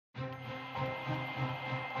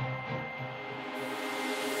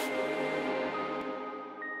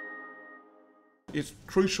it's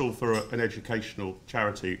crucial for an educational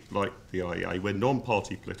charity like the IEA, we're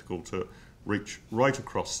non-party political, to reach right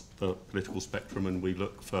across the political spectrum, and we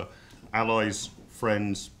look for allies,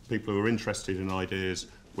 friends, people who are interested in ideas,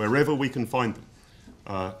 wherever we can find them,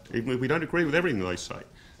 even if we don't agree with everything they say.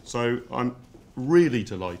 So I'm really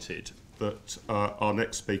delighted that our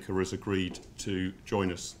next speaker has agreed to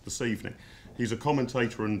join us this evening. He's a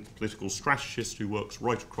commentator and political strategist who works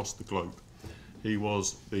right across the globe. He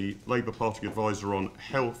was the Labour Party advisor on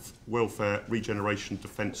health, welfare, regeneration,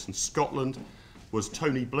 defence in Scotland, was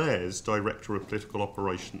Tony Blair's director of political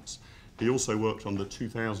operations. He also worked on the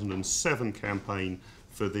 2007 campaign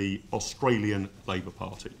for the Australian Labour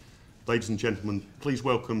Party. Ladies and gentlemen, please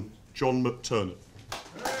welcome John McTernan.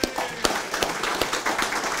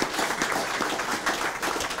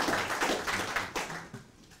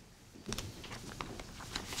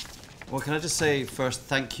 Well, can I just say first,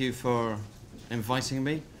 thank you for inviting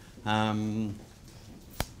me.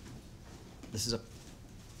 This is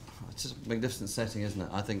it's just a magnificent setting, isn't it?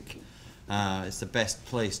 I think it's the best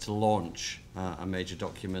place to launch a major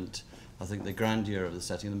document. I think the grandeur of the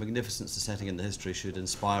setting, the magnificence of the setting in the history should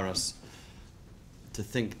inspire us to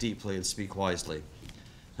think deeply and speak wisely.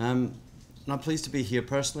 And I'm pleased to be here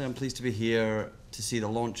personally. I'm pleased to be here to see the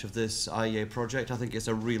launch of this IEA project. I think it's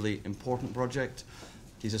a really important project.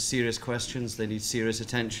 These are serious questions. They need serious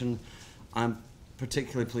attention. I'm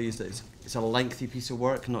particularly pleased that it's a lengthy piece of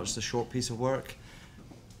work, not just a short piece of work.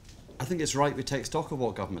 I think it's right we take stock of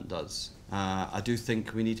what government does. I do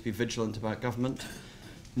think we need to be vigilant about government.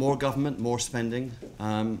 More government, more spending,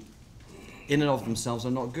 in and of themselves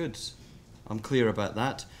are not good. I'm clear about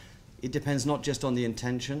that. It depends not just on the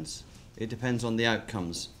intentions, it depends on the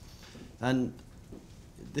outcomes. And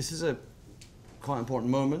this is a quite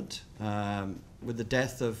important moment with the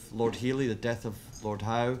death of Lord Healy, the death of Lord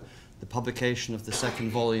Howe, the publication of the second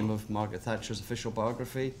volume of Margaret Thatcher's official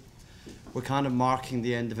biography. We're kind of marking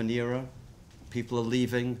the end of an era. People are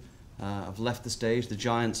leaving, have left the stage, the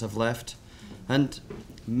giants have left. And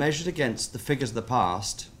measured against the figures of the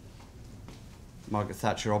past, Margaret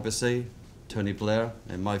Thatcher obviously, Tony Blair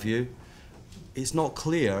in my view, it's not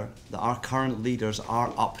clear that our current leaders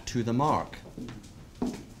are up to the mark,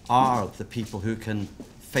 are the people who can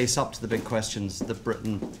face up to the big questions that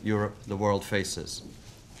Britain, Europe, the world faces.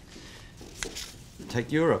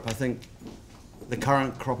 Take Europe. I think the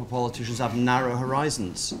current crop of politicians have narrow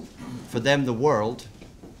horizons. For them, the world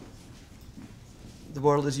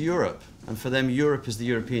is Europe. And for them, Europe is the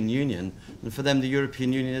European Union. And for them, the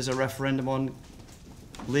European Union is a referendum on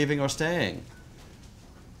leaving or staying.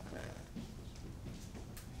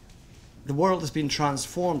 The world has been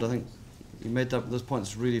transformed. I think you made those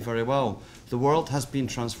points really very well. The world has been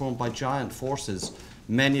transformed by giant forces,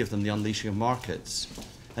 many of them the unleashing of markets.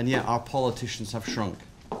 And yet our politicians have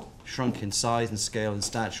shrunk in size and scale and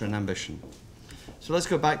stature and ambition. So let's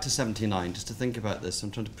go back to 79 just to think about this.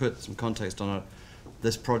 I'm trying to put some context on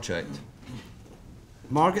this project.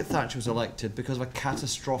 Margaret Thatcher was elected because of a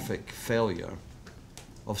catastrophic failure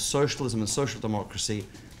of socialism and social democracy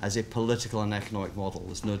as a political and economic model.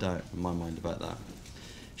 There's no doubt in my mind about that.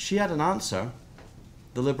 She had an answer,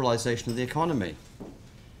 the liberalisation of the economy.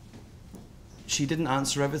 She didn't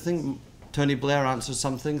answer everything. Tony Blair answered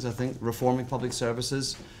some things, I think, reforming public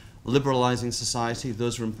services, liberalising society,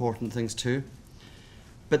 those were important things too.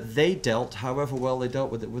 But they dealt, however well they dealt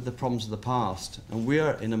with it, with the problems of the past. And we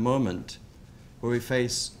are in a moment where we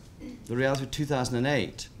face the reality of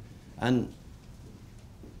 2008. And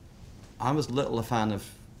I was little a fan of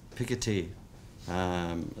Piketty,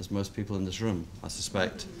 as most people in this room, I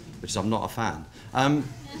suspect, which is I'm not a fan.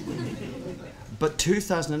 But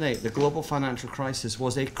 2008, the global financial crisis,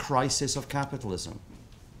 was a crisis of capitalism.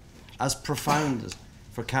 As profound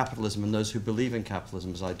for capitalism and those who believe in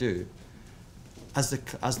capitalism as I do, as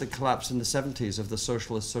the collapse in the 70s of the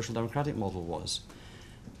socialist, social democratic model was.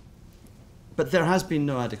 But there has been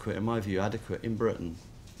no adequate, in my view, adequate in Britain,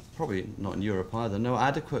 probably not in Europe either, no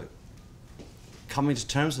adequate coming to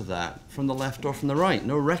terms with that from the left or from the right,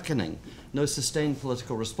 no reckoning, no sustained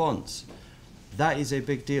political response. That is a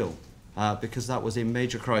big deal. Because that was a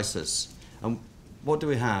major crisis. And what do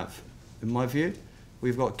we have? In my view,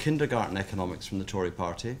 we've got kindergarten economics from the Tory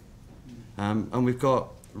party, and we've got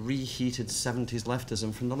reheated 70s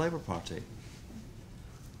leftism from the Labour Party.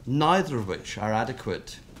 Neither of which are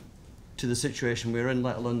adequate to the situation we're in,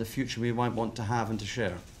 let alone the future we might want to have and to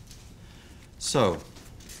share. So,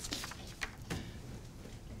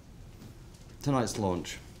 tonight's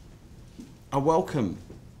launch. I welcome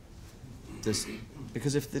this,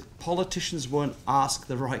 because if the politicians won't ask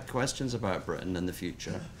the right questions about Britain in the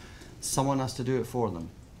future, someone has to do it for them.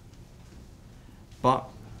 But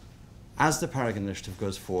as the Paragon Initiative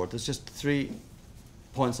goes forward, there's just 3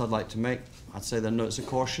 points I'd like to make. I'd say they're notes of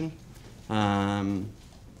caution,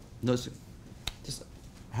 just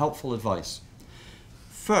helpful advice.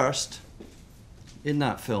 First, in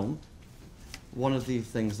that film, one of the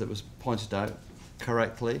things that was pointed out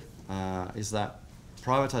correctly is that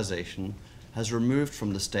privatization has removed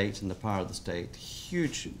from the state and the power of the state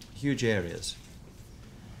huge areas.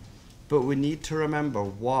 But we need to remember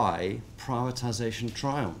why privatization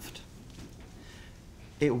triumphed.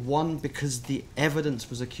 It won because the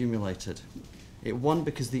evidence was accumulated. It won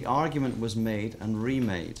because the argument was made and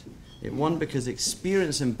remade. It won because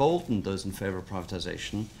experience emboldened those in favour of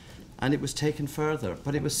privatisation, and it was taken further.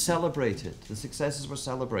 But it was celebrated. The successes were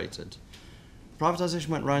celebrated. Privatisation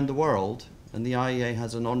went round the world, and the IEA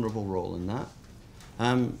has an honourable role in that.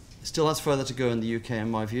 Still has further to go in the UK,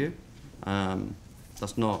 in my view.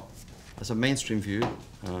 That's a mainstream view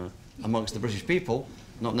amongst the British people,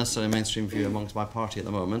 not necessarily a mainstream view amongst my party at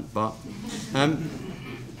the moment, but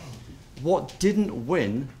what didn't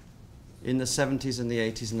win in the 70s and the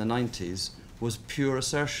 80s and the 90s was pure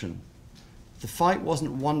assertion. The fight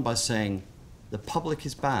wasn't won by saying the public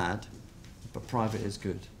is bad, but private is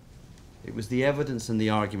good. It was the evidence and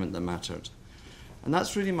the argument that mattered. And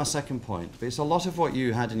that's really my second point. But it's a lot of what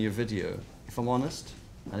you had in your video, if I'm honest,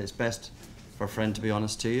 and it's best for a friend to be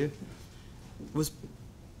honest to you,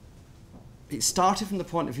 it started from the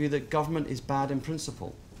point of view that government is bad in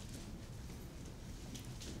principle.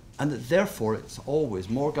 And that therefore it's always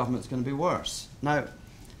more government is going to be worse. Now,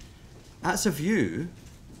 that's a view.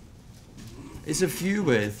 It's a view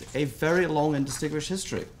with a very long and distinguished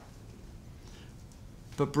history.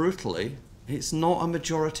 But brutally, it's not a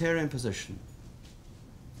majoritarian position.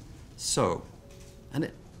 So, and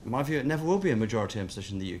in my view, it never will be a majoritarian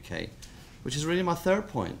position in the UK, which is really my third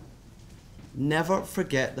point. Never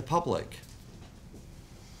forget the public.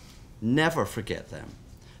 Never forget them.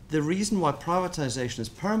 The reason why privatisation is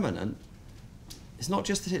permanent is not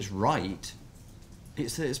just that it's right,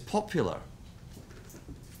 it's that it's popular.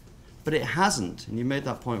 But it hasn't, and you made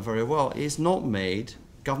that point very well, it's not made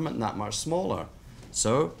government that much smaller.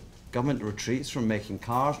 So, government retreats from making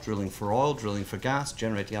cars, drilling for oil, drilling for gas,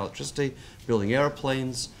 generating electricity, building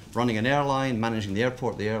airplanes, running an airline, managing the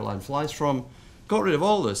airport the airline flies from, got rid of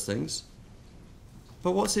all those things.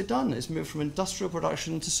 But what's it done? It's moved from industrial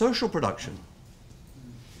production to social production.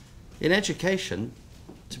 In education,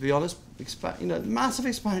 to be honest, massive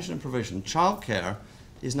expansion and provision. Childcare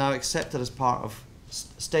is now accepted as part of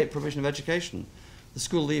state provision of education. The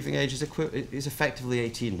school leaving age is effectively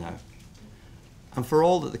 18 now. And for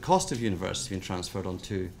all that the cost of university has been transferred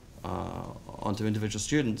onto individual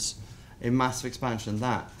students, a massive expansion in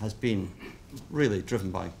that has been really driven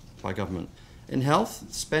by government. In health,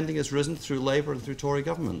 spending has risen through Labour and through Tory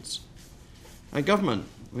governments. And government,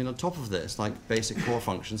 on top of this, like basic core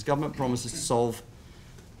functions, government promises to solve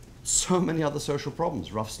so many other social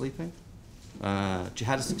problems. Rough sleeping,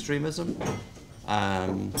 jihadist extremism,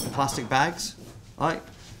 plastic bags.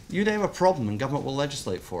 You name a problem and government will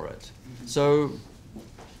legislate for it. So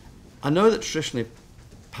I know that traditionally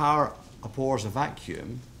power abhors a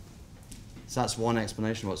vacuum, so that's one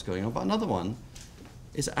explanation of what's going on, but another one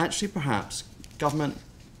is actually perhaps government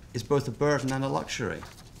is both a burden and a luxury,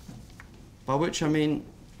 by which I mean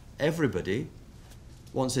everybody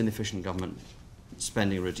wants inefficient government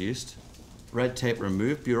spending reduced, red tape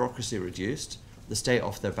removed, bureaucracy reduced, the state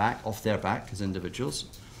off their back as individuals.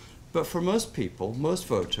 But for most people, most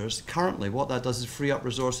voters, currently what that does is free up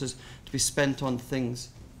resources to be spent on things,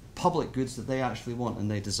 public goods that they actually want and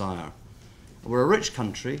they desire. We're a rich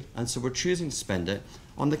country, and so we're choosing to spend it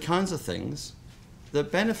on the kinds of things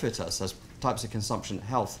that benefit us as types of consumption,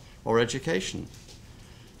 health or education.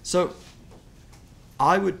 So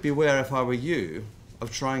I would beware, if I were you,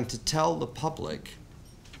 of trying to tell the public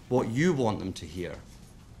what you want them to hear.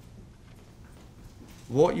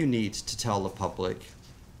 What you need to tell the public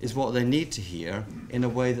is what they need to hear in a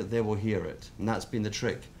way that they will hear it. And that's been the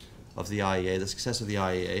trick of the IEA, the success of the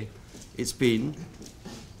IEA. It's been,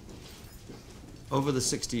 over the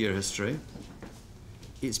 60-year history,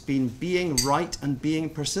 it's been being right and being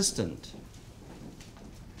persistent.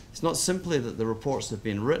 It's not simply that the reports have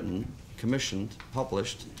been written, commissioned,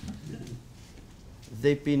 published.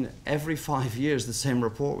 They've been, every 5 years, the same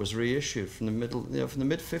report was reissued from the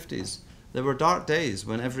mid-50s. There were dark days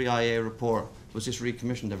when every IEA report was just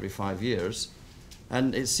recommissioned every 5 years,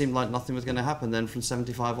 and it seemed like nothing was going to happen. Then from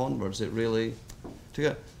 75 onwards, it really took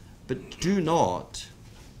it. But do not,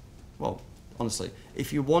 well, honestly,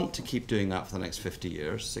 if you want to keep doing that for the next 50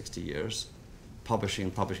 years, 60 years, publishing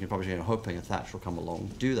and publishing and publishing and hoping a Thatcher will come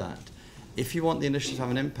along, do that. If you want the initiative to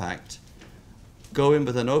have an impact, go in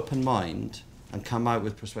with an open mind and come out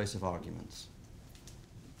with persuasive arguments.